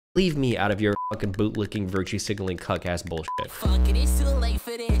Leave me out of your fucking bootlicking, virtue signaling, cuck ass bullshit. Fuck it, it's too late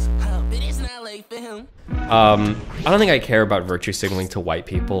for this. But it's not late for him. I don't think I care about virtue signaling to white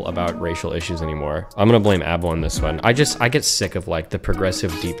people about racial issues anymore. I'm gonna blame Abel on this one. I get sick of like the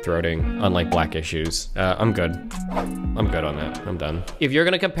progressive deep throating on like black issues. I'm good. I'm good on that. I'm done. If you're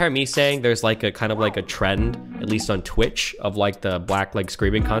gonna compare me saying there's like a kind of like a trend, at least on Twitch, of like the black like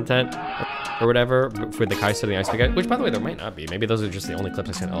screaming content or whatever for the Kai Cenat ice guy, which by the way there might not be. Maybe those are just the only clips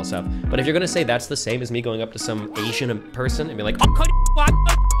I sent LSF. But if you're gonna say that's the same as me going up to some Asian person and be like,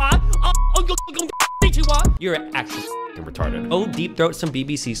 you're actually retarded. Oh, deep throat some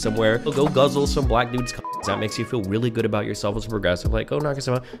BBC somewhere. Go guzzle some black dude's that makes you feel really good about yourself as a progressive. Like, go knock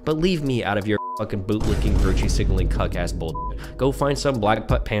yourself out. But leave me out of your fucking bootlicking, virtue signaling, cuck ass bullshit. Go find some black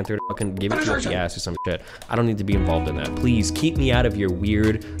panther to fucking give it to your ass or some shit. I don't need to be involved in that. Please keep me out of your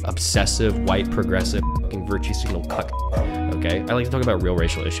weird, obsessive, white, progressive, fucking virtue signal cuck. Okay? I like to talk about real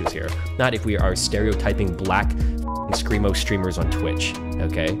racial issues here. Not if we are stereotyping black screamo streamers on Twitch.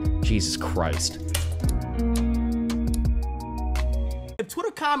 Okay? Jesus Christ. If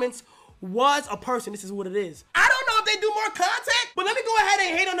Twitter comments was a person, this is what it is. I don't know if they do more content, but let me go ahead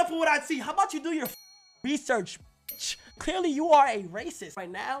and hate on them for what I see. How about you do your research, bitch? Clearly you are a racist.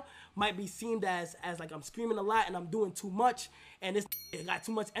 Right now, might be seen as like I'm screaming a lot and I'm doing too much and this got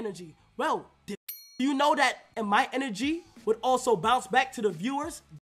too much energy. Well, do you know that my energy would also bounce back to the viewers?